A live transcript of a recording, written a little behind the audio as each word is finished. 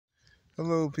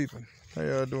Hello, people. How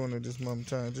y'all doing at this moment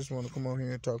in time? Just want to come on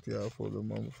here and talk to y'all for a little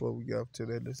moment before we get off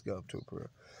today. Let's get up to a prayer.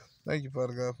 Thank you,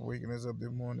 Father God, for waking us up this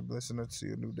morning, blessing us to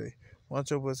see a new day.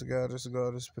 Watch over us, guide us,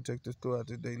 protect us throughout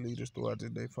the day, lead us throughout the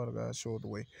day. Father God, show us the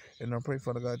way. And I pray,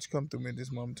 Father God, you come through me at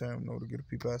this moment in time in order to get the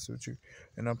people out with you.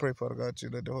 And I pray, Father God, you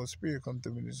let the Holy Spirit come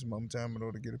through me this moment in time in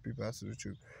order to get the people out with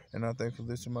you. And I thank you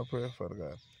for listening to my prayer, Father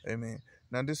God. Amen.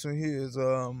 Now, this one here is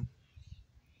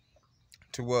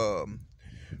to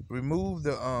remove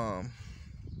the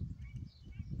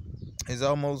it's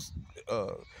almost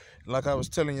like I was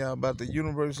telling y'all about the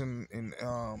universe and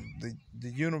the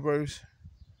universe.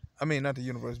 I mean, not the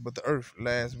universe, but the Earth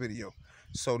last video.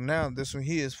 So now this one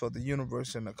here is for the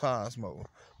universe and the cosmos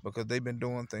because they've been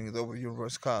doing things over the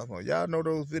universe cosmos. Y'all know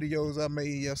those videos I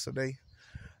made yesterday?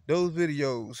 Those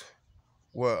videos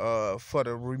were for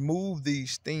to remove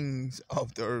these things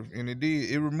off the Earth, and it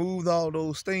did. It removed all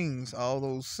those things, all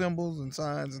those symbols and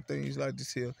signs and things like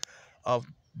this here off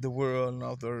the world and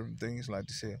off the Earth and things like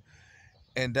this here.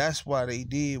 And that's why they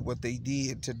did what they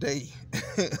did today.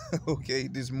 Okay,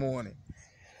 this morning.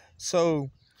 So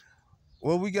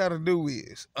what we got to do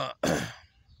is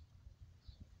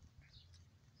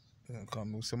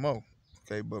come with some more.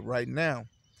 Okay, but right now,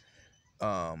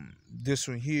 this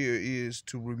one here is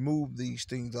to remove these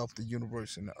things off the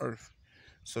universe and the Earth,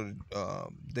 so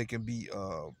they can be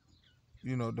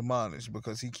demolished,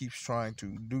 because he keeps trying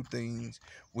to do things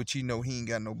which he know he ain't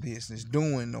got no business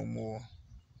doing no more.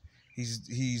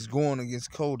 He's going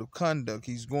against code of conduct.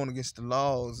 He's going against the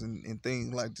laws and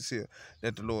things like this here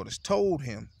that the Lord has told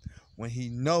him, when he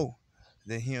know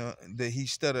that he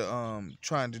instead of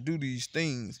trying to do these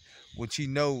things, which he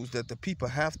knows that the people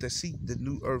have to seek the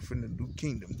new earth and the new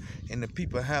kingdom, and the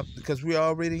people have, because we're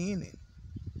already in it.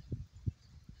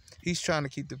 He's trying to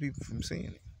keep the people from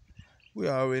seeing it.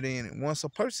 We're already in it. Once a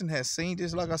person has seen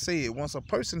this, like I said, once a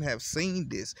person have seen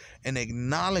this and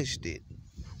acknowledged it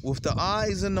with the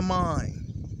eyes and the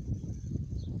mind,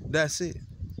 that's it.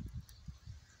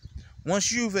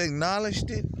 Once you've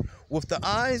acknowledged it with the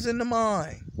eyes and the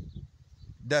mind,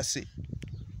 that's it.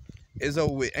 It's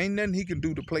over with. Ain't nothing he can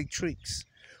do to play tricks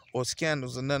or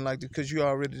scandals or nothing like that, because you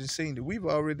already seen it. We've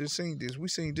already seen this. We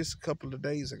seen this a couple of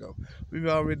days ago. We've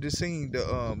already seen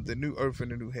the new earth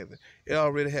and the new heaven. It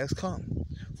already has come.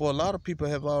 For a lot of people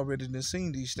have already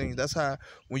seen these things. That's how,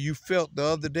 when you felt the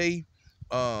other day,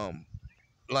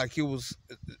 like it was,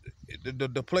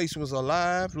 the place was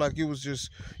alive, like it was just,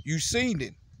 you seen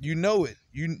it, you know it,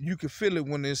 you can feel it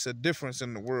when there's a difference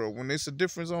in the world, when there's a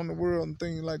difference on the world and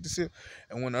things like this here.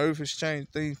 And when the earth has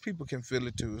changed things, people can feel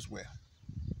it too as well.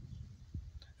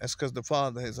 That's because the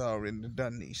Father has already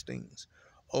done these things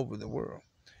over the world,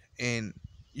 and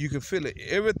you can feel it.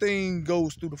 Everything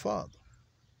goes through the Father.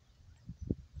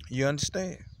 You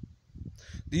understand?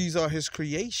 These are his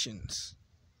creations,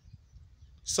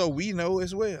 so we know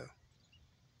as well.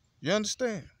 You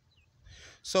understand?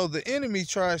 So the enemy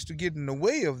tries to get in the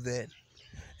way of that,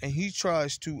 and he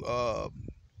tries to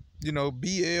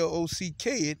BLOCK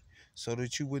it so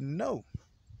that you wouldn't know.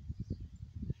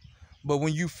 But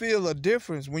when you feel a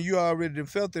difference, when you already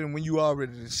felt it and when you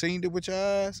already seen it with your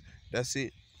eyes, that's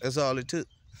it. That's all it took.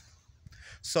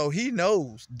 So he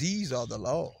knows these are the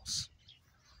laws.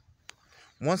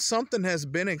 Once something has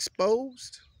been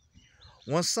exposed,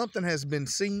 once something has been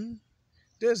seen,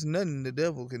 there's nothing the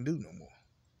devil can do no more.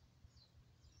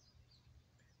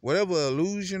 Whatever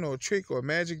illusion or trick or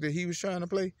magic that he was trying to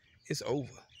play, it's over.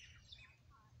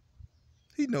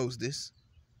 He knows this.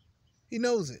 He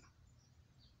knows it.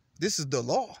 This is the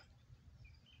law.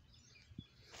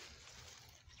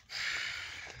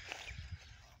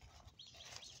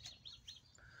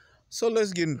 So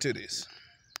let's get into this.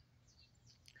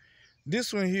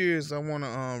 This one here is, I want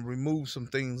to remove some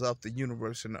things off the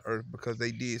universe and the earth, because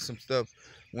they did some stuff.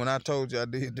 When I told you I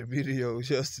did the videos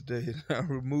yesterday, I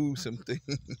removed some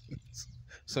things,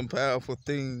 some powerful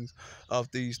things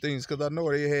off these things, because I know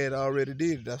they had already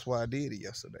did it. That's why I did it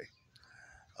yesterday.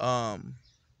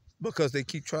 Because they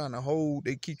keep trying to hold,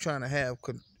 they keep trying to have,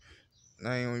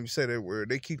 I ain't even say that word,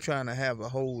 they keep trying to have a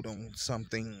hold on some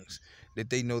things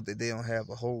that they know that they don't have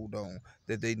a hold on,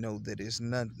 that they know that it's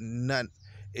not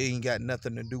it ain't got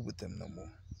nothing to do with them no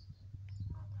more.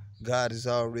 God has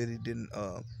already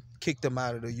kicked them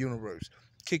out of the universe,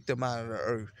 kicked them out of the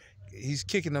earth. He's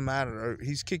kicking them out of the earth.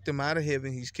 He's kicked them out of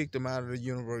heaven. He's kicked them out of the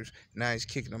universe. Now he's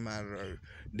kicking them out of the earth.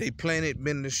 They planet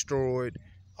been destroyed.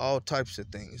 All types of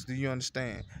things. Do you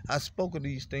understand? I spoke of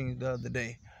these things the other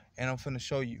day, and I'm finna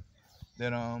show you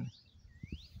that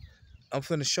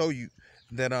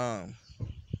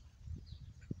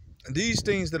these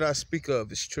things that I speak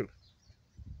of is true.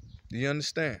 Do you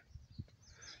understand?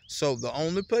 So the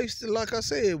only place that, like I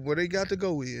said, where they got to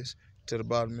go is to the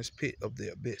bottomless pit of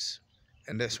the abyss.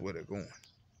 And that's where they're going.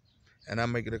 And I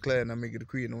make it declare and I make it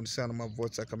decree, and on the sound of my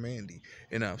voice I command thee,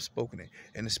 and I've spoken it.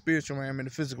 In the spiritual realm, in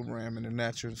the physical realm, in the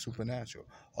natural and supernatural,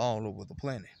 all over the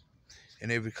planet.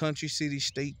 In every country, city,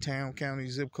 state, town, county,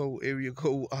 zip code, area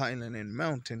code, island, and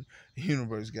mountain,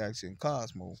 universe, galaxy, and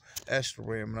cosmos, astral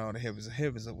realm, and all the heavens and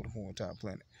heavens over the whole entire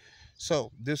planet. So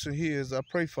this one here is I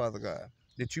pray, Father God,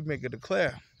 that you make a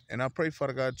declare. And I pray,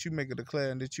 Father God, that you make a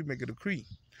declare and that you make a decree.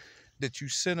 That you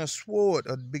send a sword,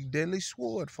 a big deadly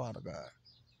sword, Father God.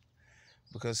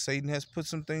 Because Satan has put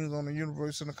some things on the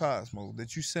universe and the cosmos.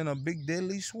 That you send a big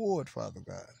deadly sword, Father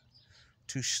God,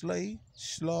 to slay,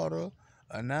 slaughter,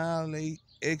 annihilate,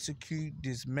 execute,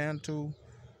 dismantle,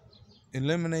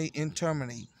 eliminate, and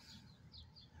terminate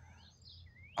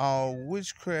all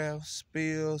witchcraft,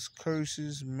 spells,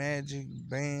 curses, magic,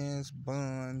 bans,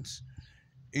 bonds,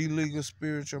 illegal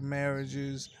spiritual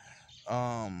marriages,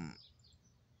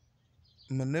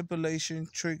 manipulation,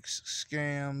 tricks,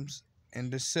 scams, and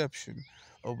deception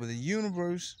over the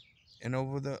universe and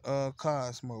over the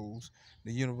cosmos,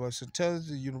 the universal intelligence,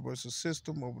 the universal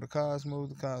system, over the cosmos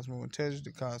intelligence,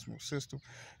 the cosmos system.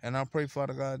 And I pray,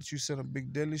 Father God, that you send a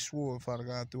big deadly sword, Father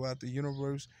God, throughout the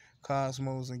universe,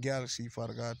 cosmos, and galaxy,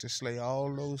 Father God, to slay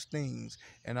all those things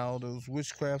and all those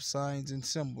witchcraft signs and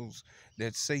symbols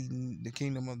that Satan, the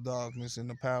kingdom of darkness, and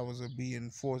the powers of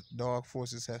being dark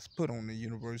forces has put on the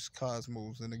universe,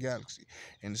 cosmos, and the galaxy,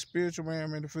 in the spiritual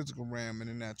realm, and the physical realm,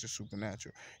 and the natural,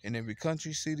 supernatural. In every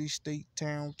country, city, state,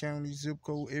 town, county, zip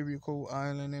code, area code,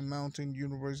 island, and mountain,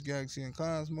 universe, galaxy, and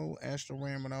cosmos, astral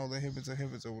realm, and all the heavens and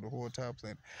heavens over the whole entire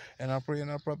planet. And I pray and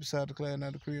I prophesy, declare, and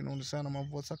I decree, and on the sound of my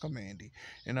voice I command thee.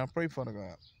 And I pray, Father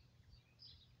God,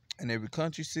 in every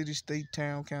country, city, state,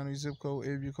 town, county, zip code,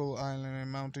 area code, island,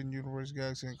 and mountain, universe,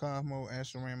 galaxy, and cosmos,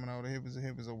 astral realm, and all the heavens and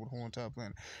heavens over the whole entire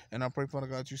planet. And I pray, Father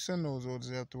God, you send those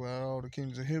orders out throughout all the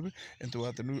kingdoms of heaven, and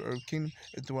throughout the new earth kingdom,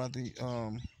 and throughout the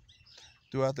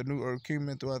new earth kingdom,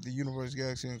 and throughout the universe,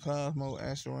 galaxy, and cosmos,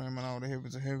 astral realm, and all the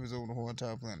heavens and heavens over the whole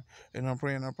entire planet. And I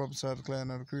pray and I prophesy, declare,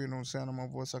 and I decree, and on the sound of my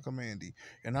voice I command thee.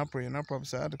 And I pray and I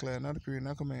prophesy, I declare, and I decree, and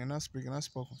I command, and I speak, and I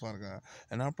spoke, Father God.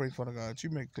 And I pray, Father God, that you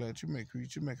make clear, that you make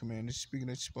create, you make command, that you speak, and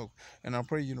that you spoke. And I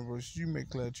pray, universe, you make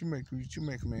clear, that you make create, you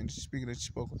make command, that you speak, and that you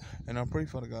spoke. And I pray,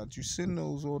 Father God, that you send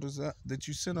those orders out, that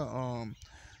you send a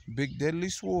big deadly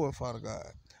sword, Father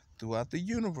God, throughout the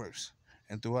universe,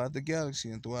 and throughout the galaxy,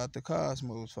 and throughout the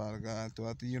cosmos, Father God,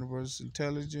 throughout the universe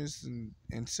intelligence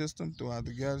and system, throughout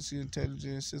the galaxy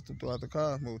intelligence system, throughout the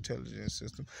cosmos intelligence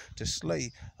system, to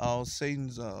slay all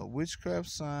Satan's witchcraft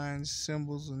signs,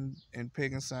 symbols, and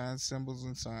pagan signs, symbols,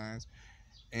 and signs,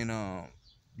 and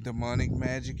demonic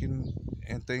magic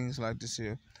and things like this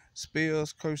here.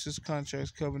 Spells, curses,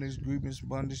 contracts, covenants, grievance,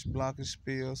 bondage, blockage,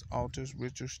 spells, altars,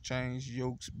 rituals, chains,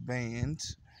 yokes,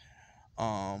 bands,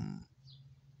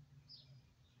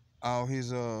 all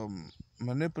his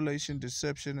manipulation,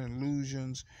 deception, and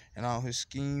illusions, and all his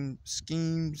schemes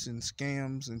and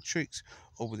scams and tricks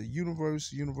over the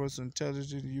universe, universal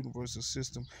intelligence, universal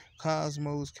system,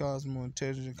 cosmos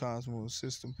intelligence, cosmos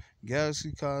system,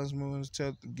 galaxy,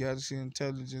 galaxy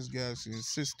intelligence, galaxy and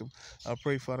system. I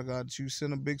pray, Father God, that you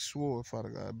send a big sword, Father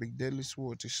God, a big deadly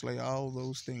sword to slay all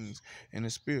those things in the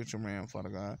spiritual realm, Father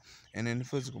God, and in the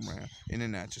physical realm, in the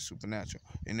natural, supernatural,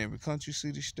 in every country,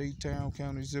 city, state, town,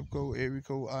 county, zip code, area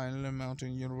code, island,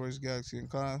 mountain, universe, galaxy, and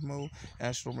cosmos,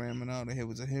 astral realm, and all the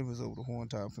heavens and heavens over the whole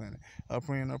entire planet. I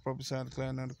pray and I prophesy, declare,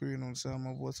 and I decree, and on the sound of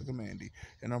my voice I command thee.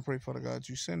 And I pray, Father God,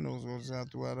 you send those orders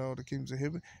out throughout all the kingdoms of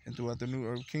heaven, and throughout the new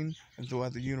earth kingdom, and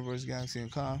throughout the universe, galaxy,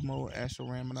 and cosmos, astral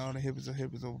realm, and all the heavens and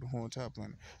heavens over the whole entire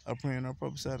planet. I pray and I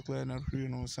prophesy, declare, and I decree,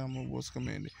 and on the sound of my voice I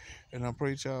command thee. And I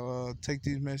pray that y'all take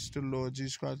these messages to the Lord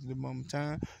Jesus Christ at the moment of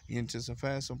time. You into some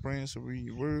fast, some praying, some reading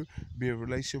your word, be a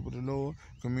relationship with the Lord,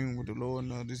 commune with the Lord,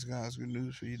 and this is God's good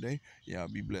news for you today. Y'all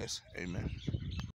be blessed. Amen.